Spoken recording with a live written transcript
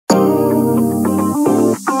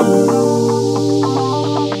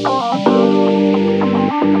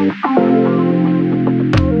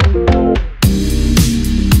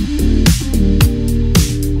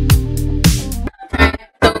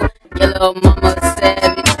little mama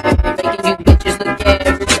savage, making you bitches look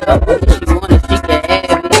average. Oh, she wanna, she can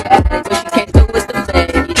have it. What she can't do is the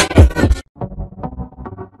baggage.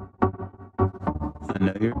 I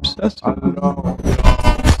know you're obsessed with it.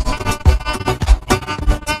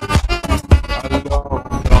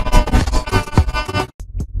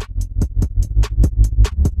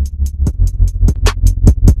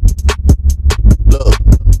 Look,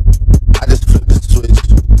 I just flipped the switch.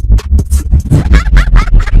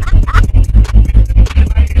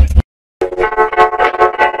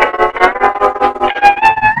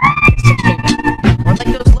 Or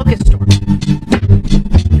like those locust storms.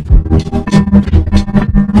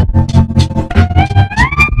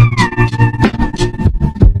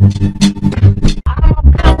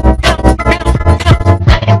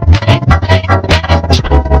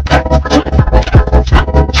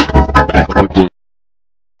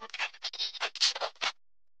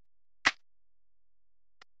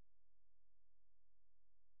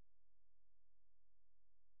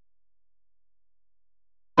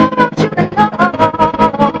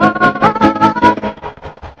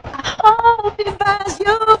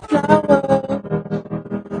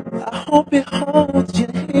 Hope it holds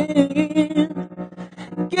your hand.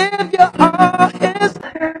 Give your all his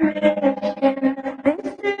permission. This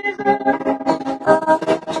is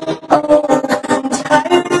I'm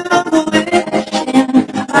tired of wishing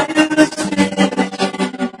I was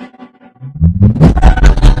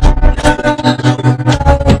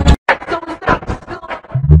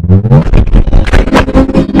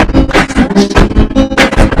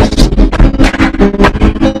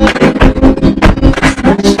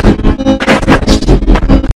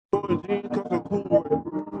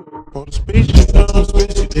for the spaceship, I'm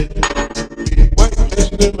spaceship. White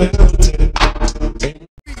nation in my habitat.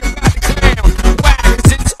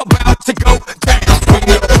 It's about to go down. When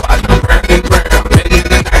your body round and round, and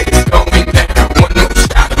the night is going down. One more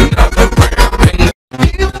shot, another round.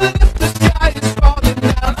 Even if the sky is falling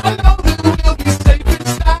down, I know that we'll be safe and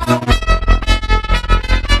sound.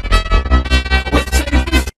 We're safe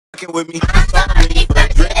and fucking with me. Sorry for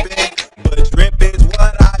dripping, but drip is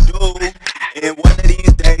what I do. And one of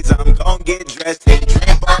these days I'm gonna get dressed and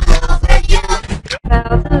drip all over you.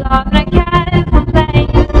 Felt alone, I can't complain.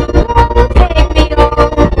 Take me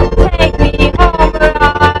home where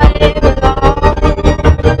I belong.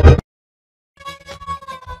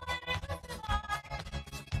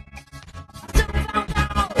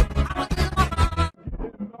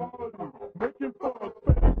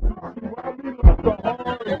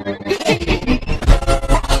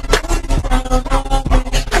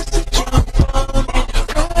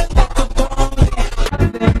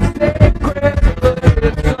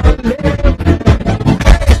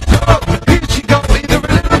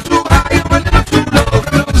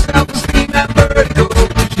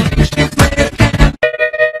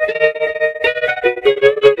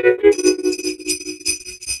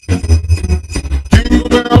 Jingle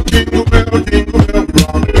bell, jingle bell, jingle bell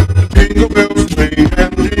rock. Jingle bells swing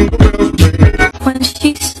and jingle bells ring. When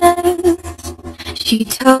she says, she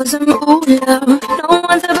tells him, oh love, no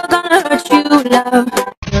one's ever gonna hurt you, love.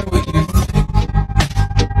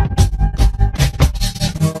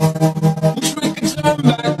 Turn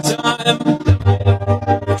back time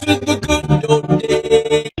to the good old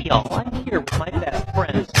days. Hey y'all, I'm here with my best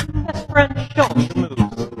friends. Best friend, show me your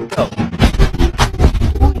moves. Go.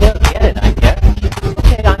 You don't get it, I guess.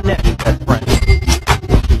 Okay, I'm next, best friend.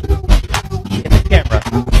 Hit the camera.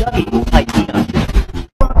 Dougie, ID on you.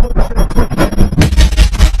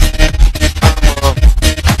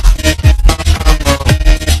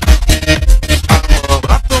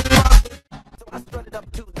 So I strutted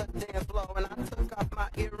up to the dance floor and I took off my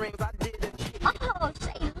earrings. I did it. Oh,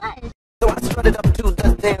 say less. So I strutted up to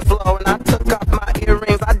the dance floor and I took off my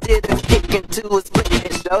earrings. I did a kick into a split.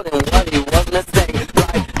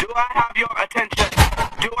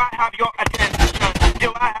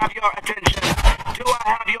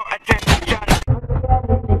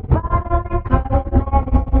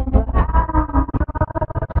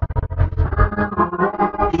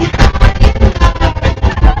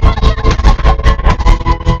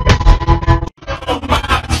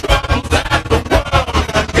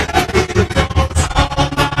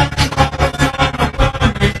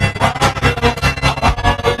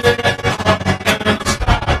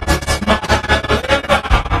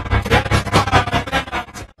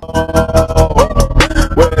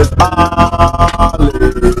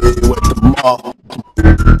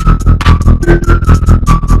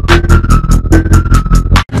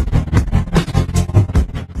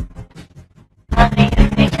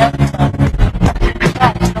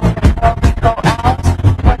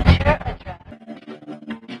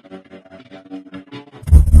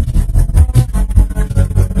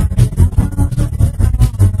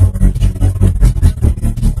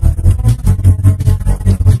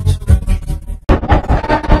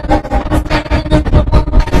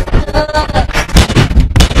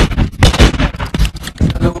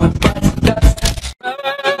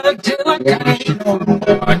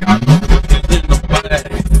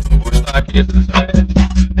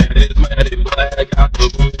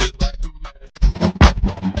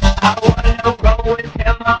 will grow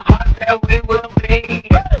until my heart that we will be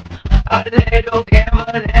a little gamble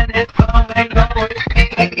and it's gonna go with me.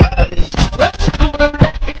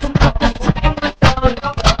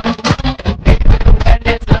 And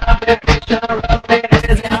it's not a picture of it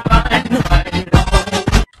is mine.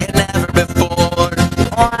 And never before.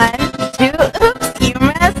 1, 2, oops, you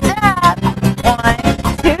messed up. 1,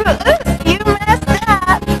 2, oops, you messed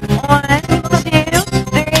up. 1, 2,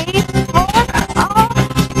 3, 4. Oh,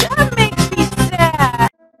 that makes me sad.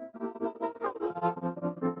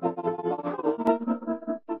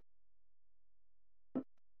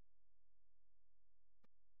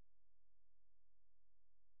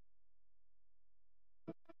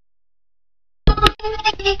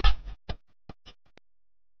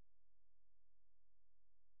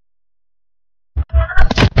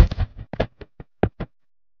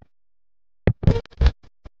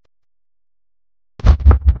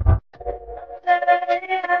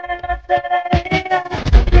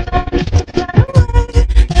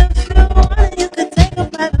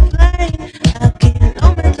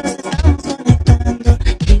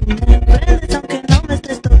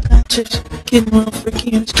 Getting real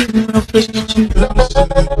freaky and it's getting real freaky.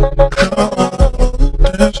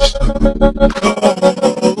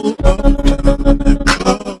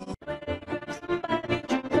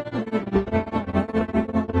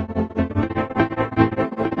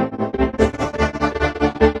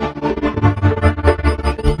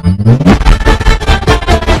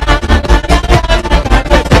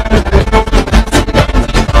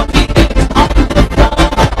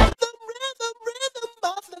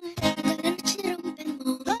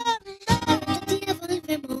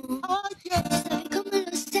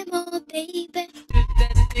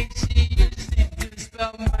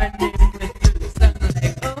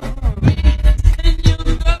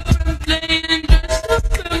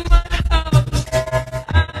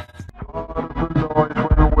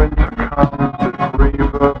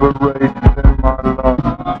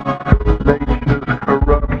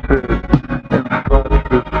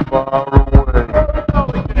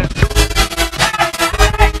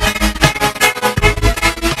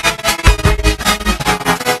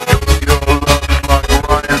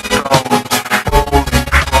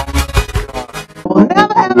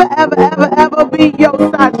 Ever be your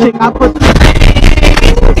side chick. I put some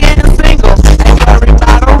getting single. Ain't worried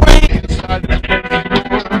about a ring.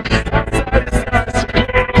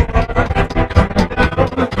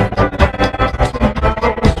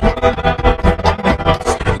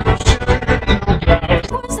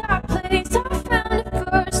 Was our place, I found it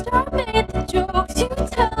first. I made the jokes you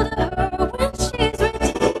tell to her when she's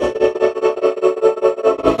ready.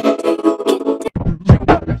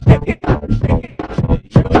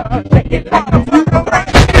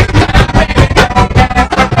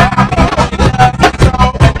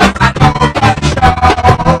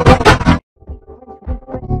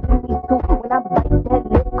 When I bite that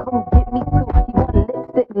lip, come get me too. He want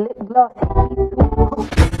lipstick, lip gloss, hickey too.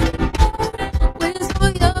 We're so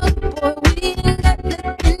young, boy, we ain't got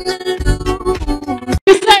nothing to lose.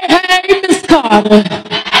 Say hey, Miss Carter.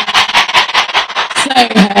 Say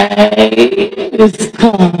hey, Miss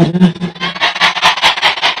Carter.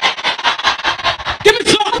 Give me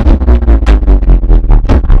some.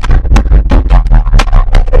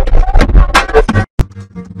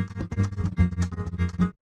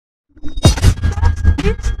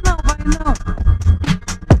 Nobody knows.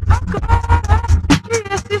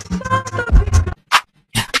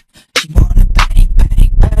 She wanna bang,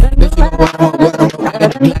 bang, bang. If you don't want what I'm gonna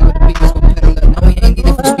get black with the beaters gon' pedal up. No, we ain't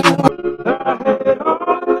getting for speed.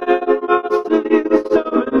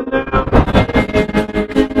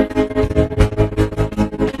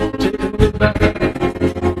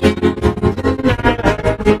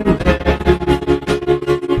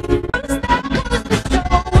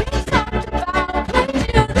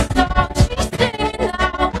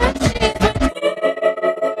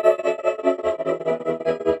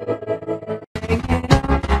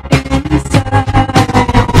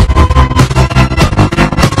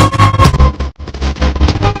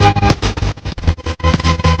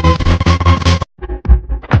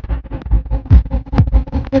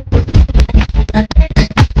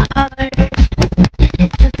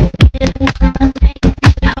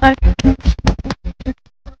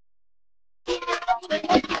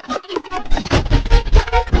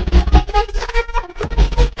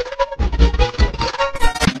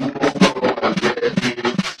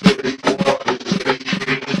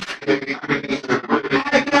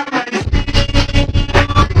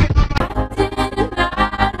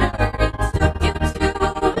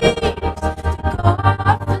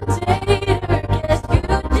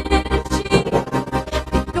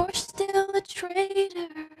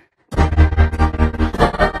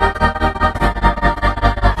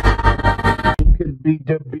 be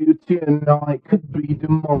the beauty and I could be the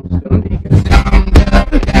monster. Because I'm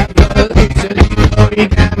the evolution,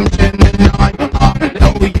 redemption, and I'm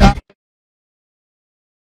hallelujah.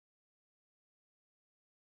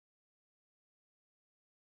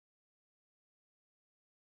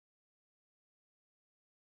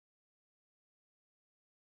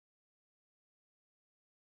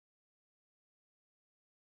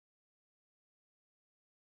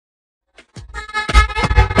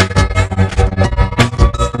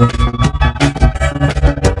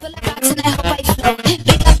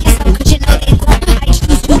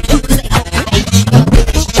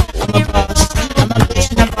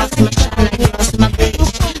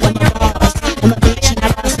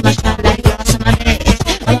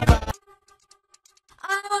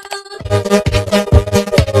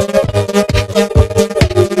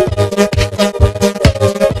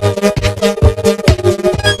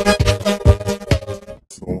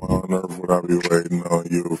 On earth would I be waiting on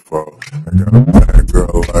you for? I got a bad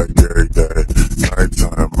girl like every day.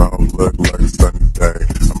 Nighttime out look like sunny day.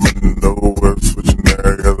 I'm in the nowhere, switching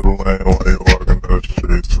every other lane while you walking down the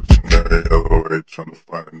street, switching every other way, trying to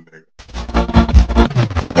find a nigga.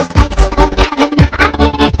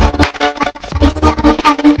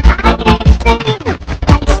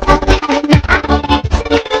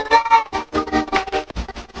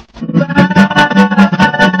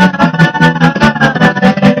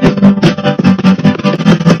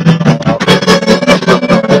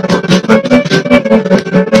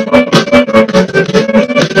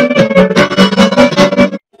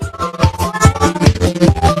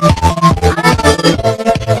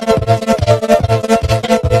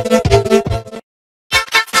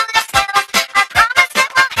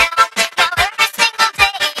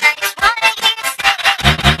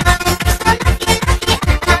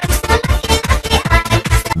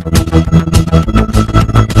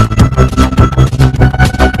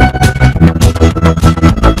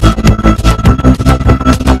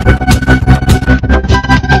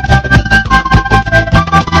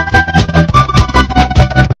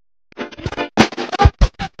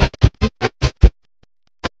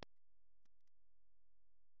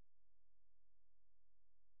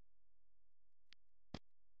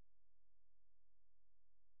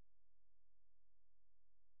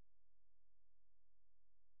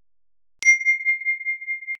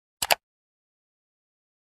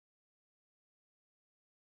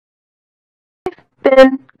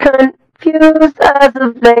 Been confused as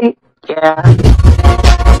of late. Yeah.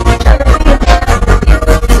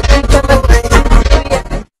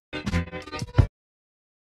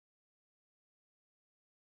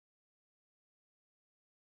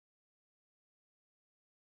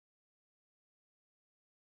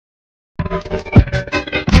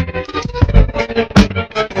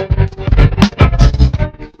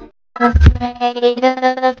 Afraid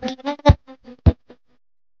of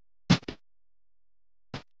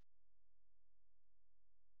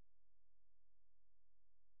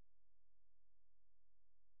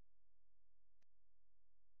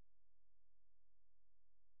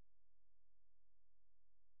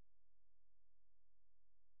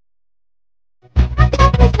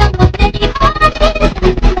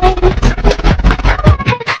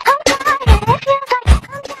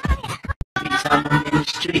Someone in the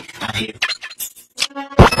street.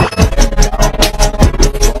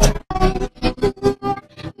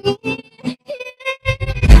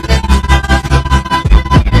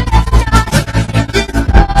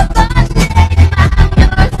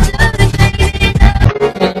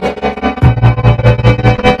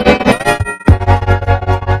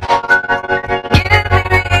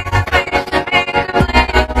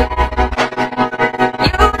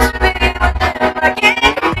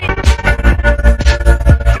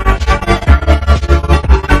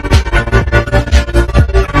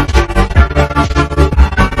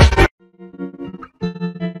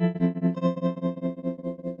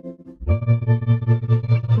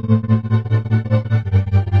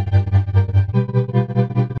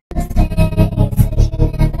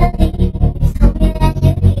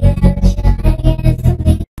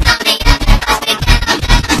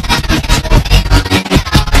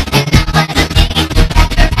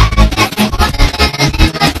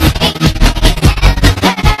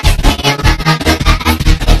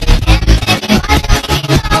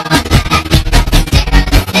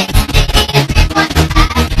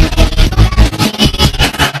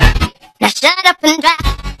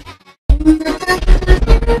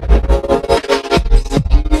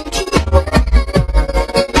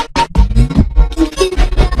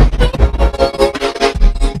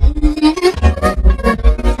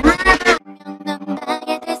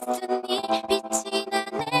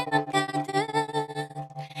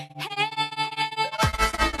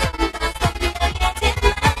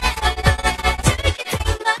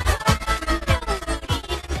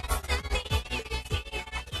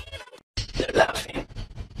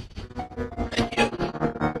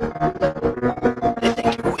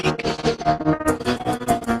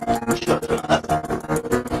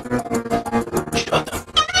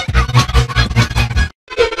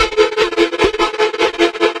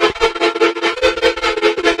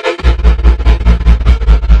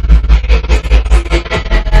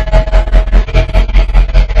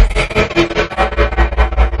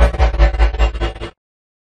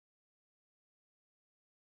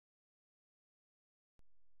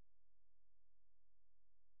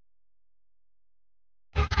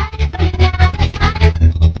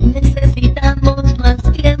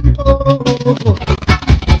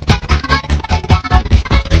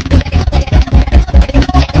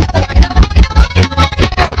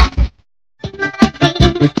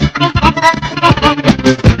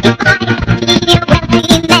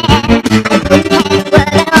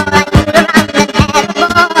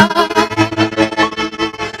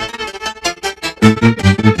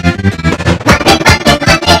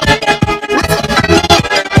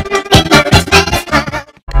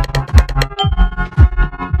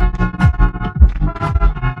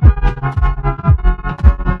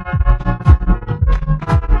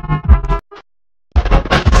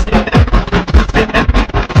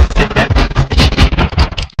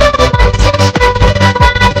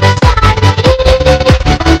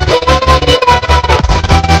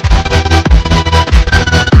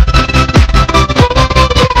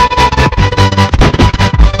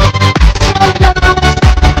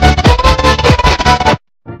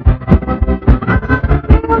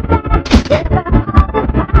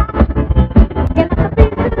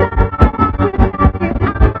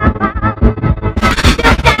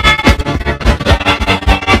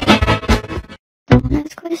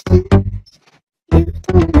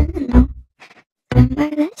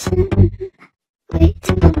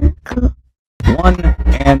 1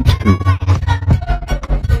 and 2.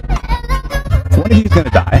 One of you is going to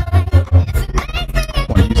die.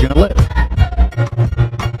 One of you is going to live.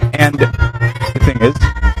 And the thing is,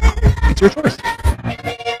 it's your choice.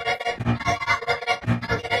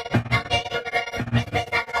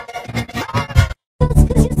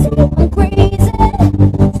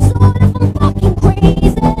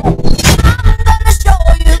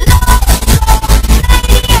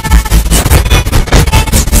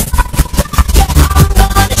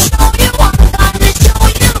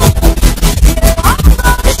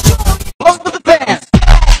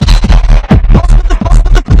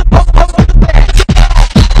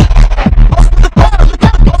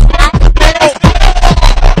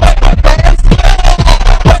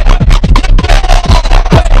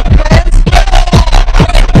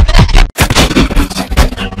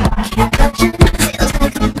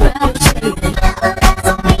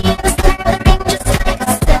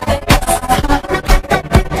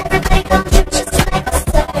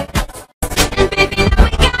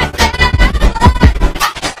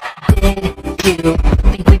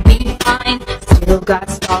 Got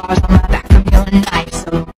stars on my back from your knife,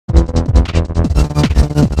 so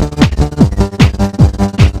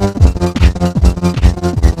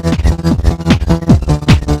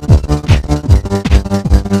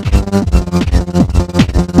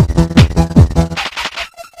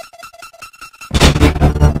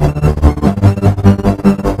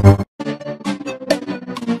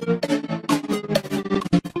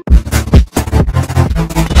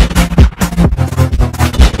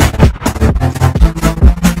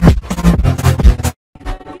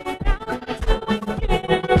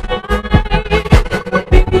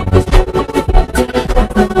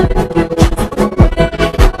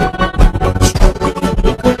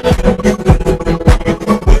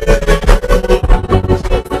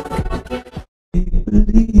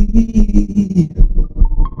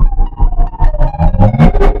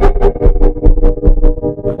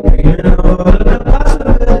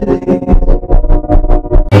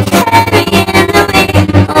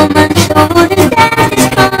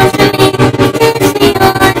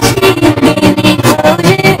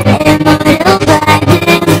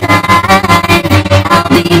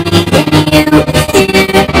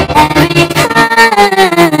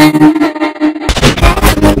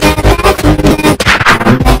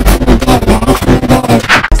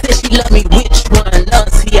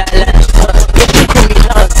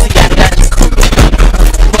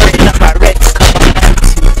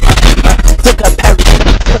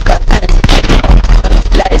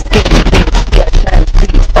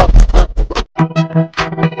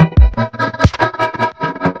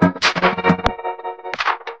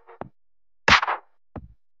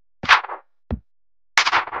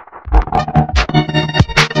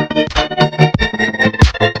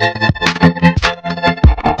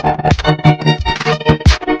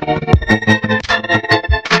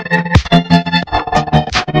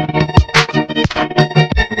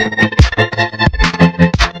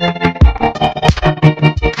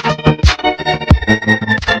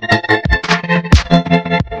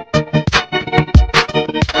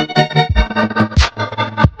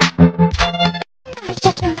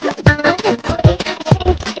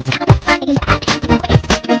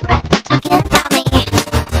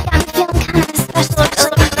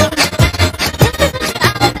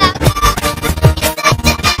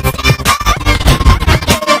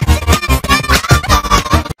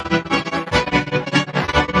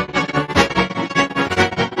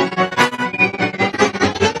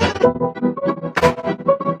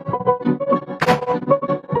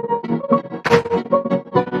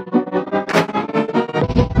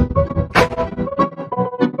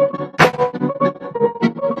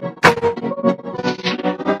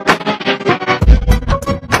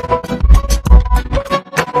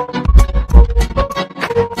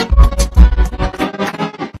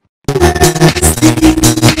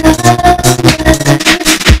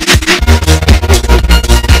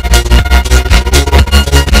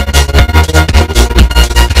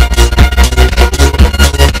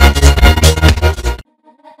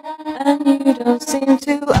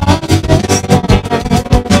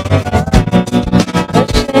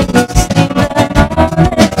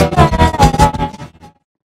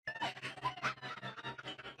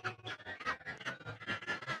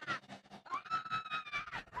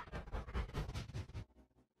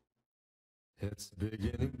It's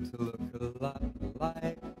beginning to look a lot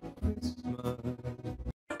like Christmas.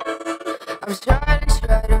 I've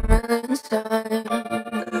tried a million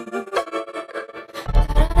times.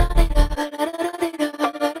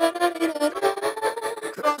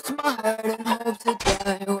 Cross my heart and hope to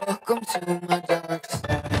die. Welcome to my dark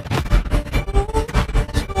side.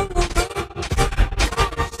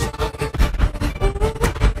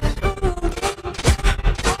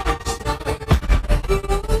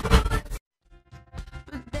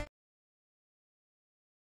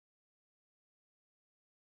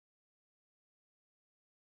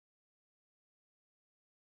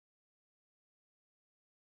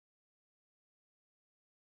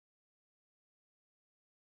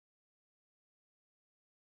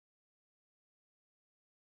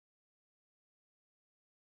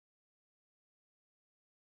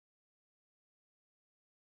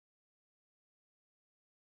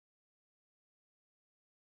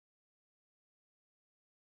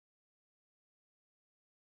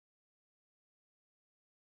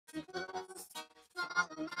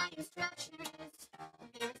 Follow my instructions.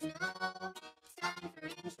 There's no time for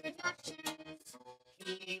introductions.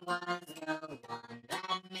 He was the one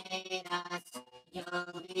that made us.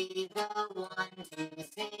 You'll be the one to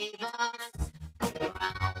save us.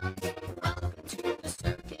 Around, welcome to the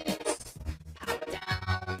circus. Power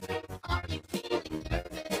down, are you feeling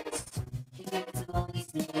nervous? His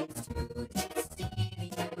voice needs to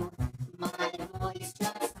deceive you. My voice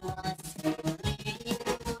just wants to leave you.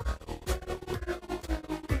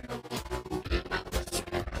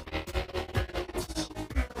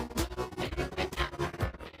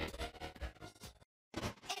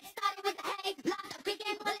 It started with the hay, locked up quick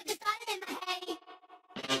and well, it just started in the hay.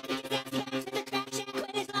 Enthusiasm to the traction,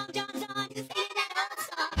 when his long johns on, you sing that old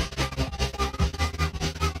song.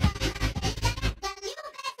 You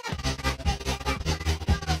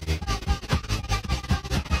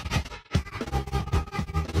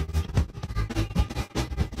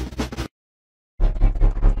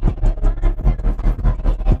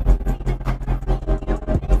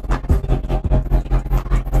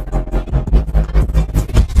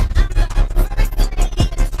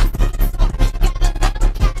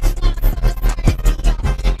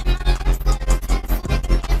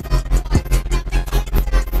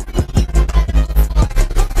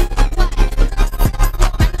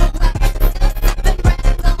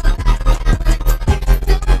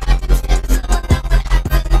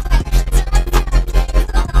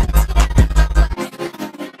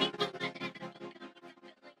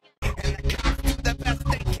The best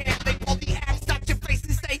they can, they pull the axe out your face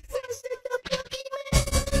and say, "Where's the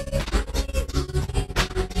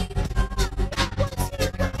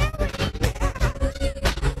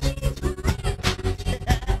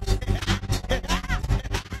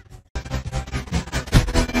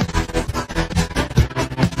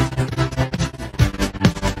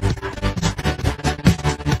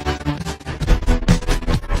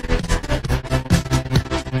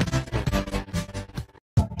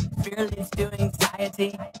Fearless to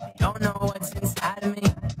anxiety, don't know what's inside of me.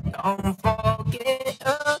 Don't forget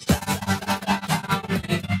about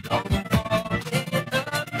me. Don't forget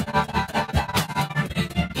about me.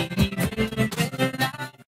 Even when I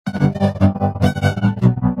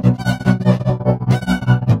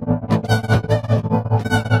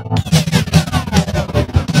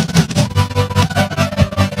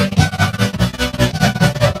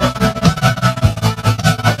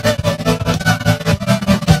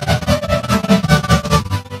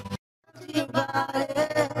your body,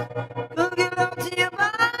 boogie down to your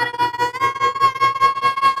body.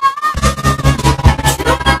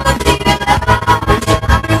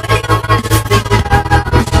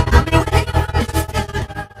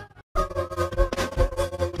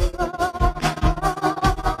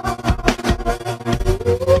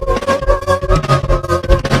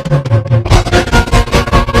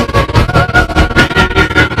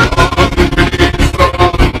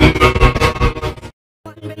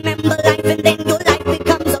 remember life and then your life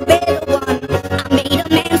becomes a better one. I made a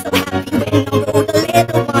man so happy when I rode the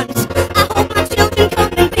little ones. I hope my children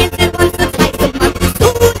come and visit once or twice a month.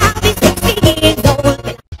 Soon I'll be 60 years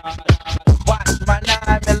old. Watch my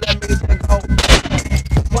 9mm go.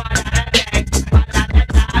 Watch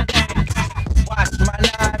my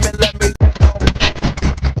 9mm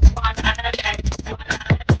go.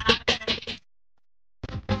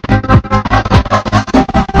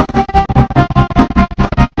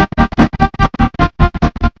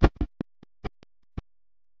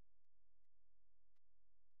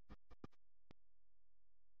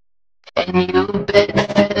 And you've been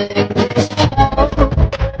feeling this fall.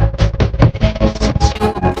 You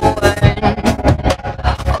were born.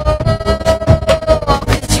 Oh,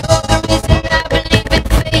 'cause you're the reason I believe in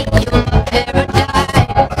fate. You're my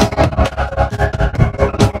paradise.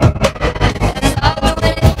 And I'll do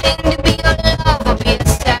anything to be your love. I'll be a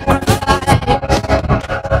sacrifice.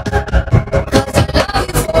 'Cause I love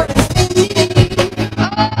you for infinity.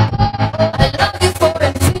 I love you for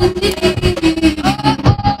infinity.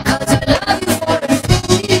 'Cause I love you for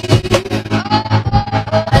infinity.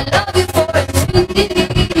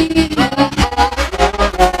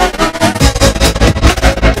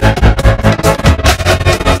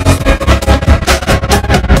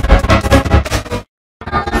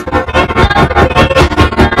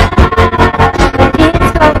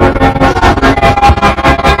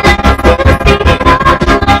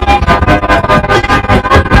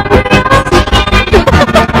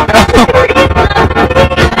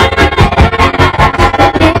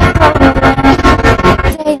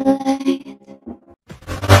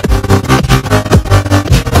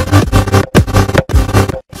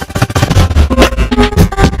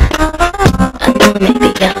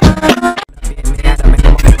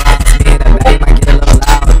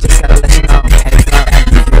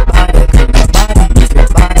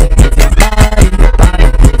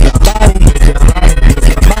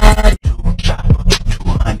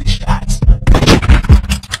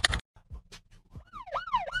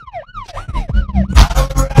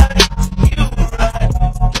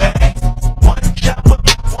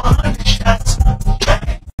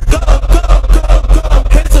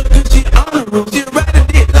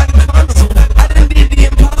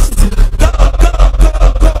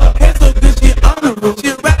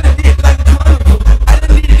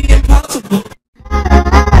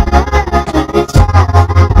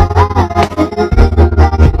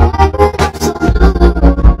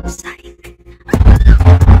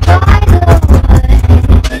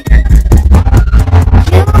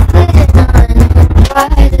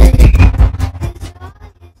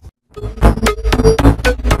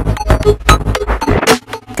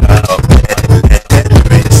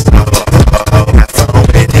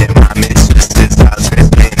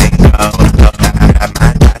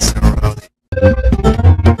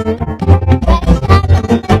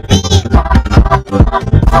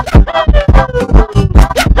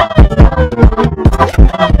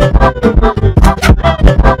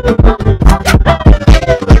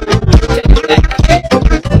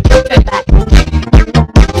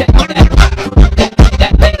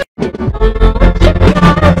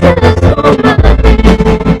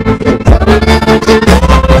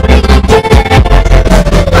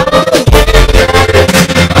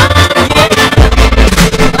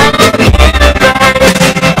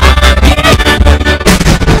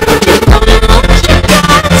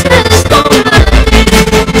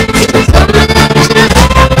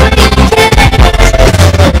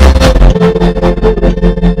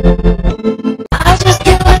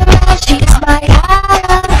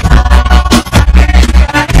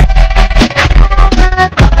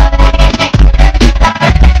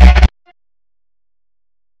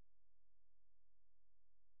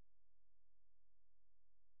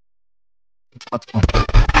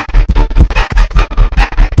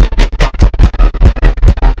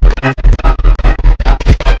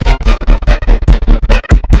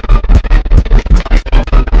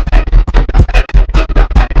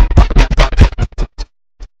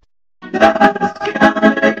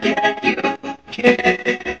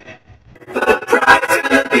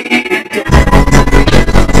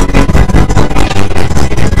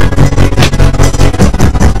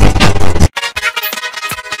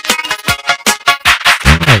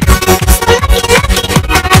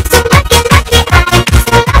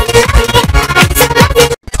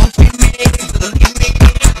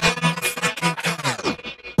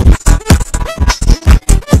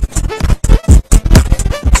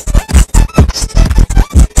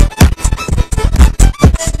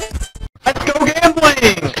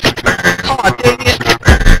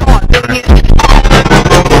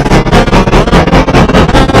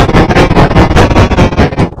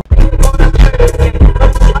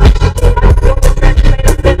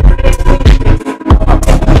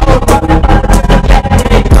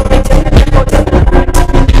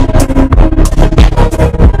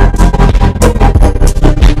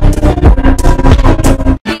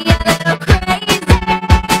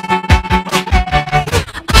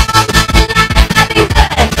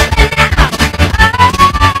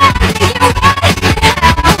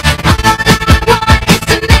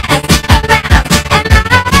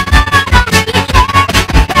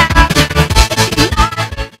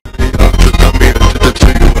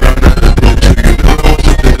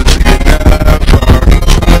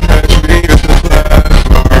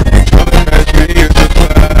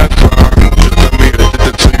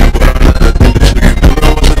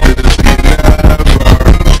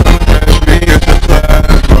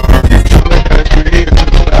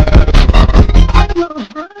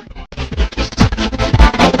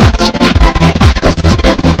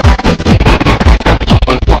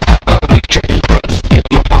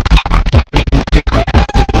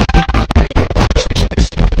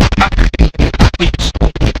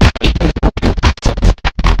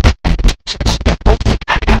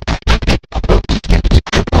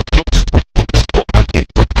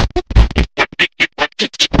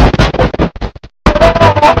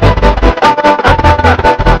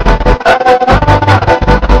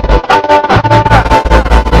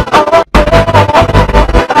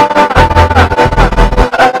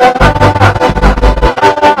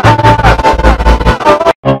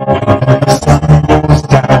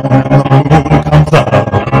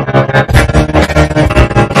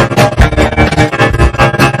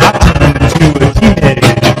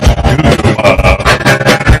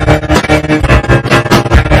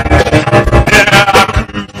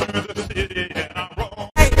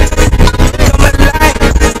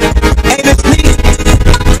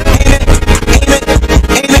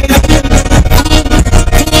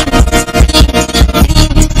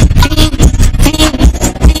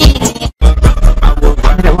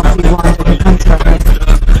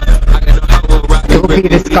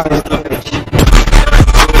 Discarded.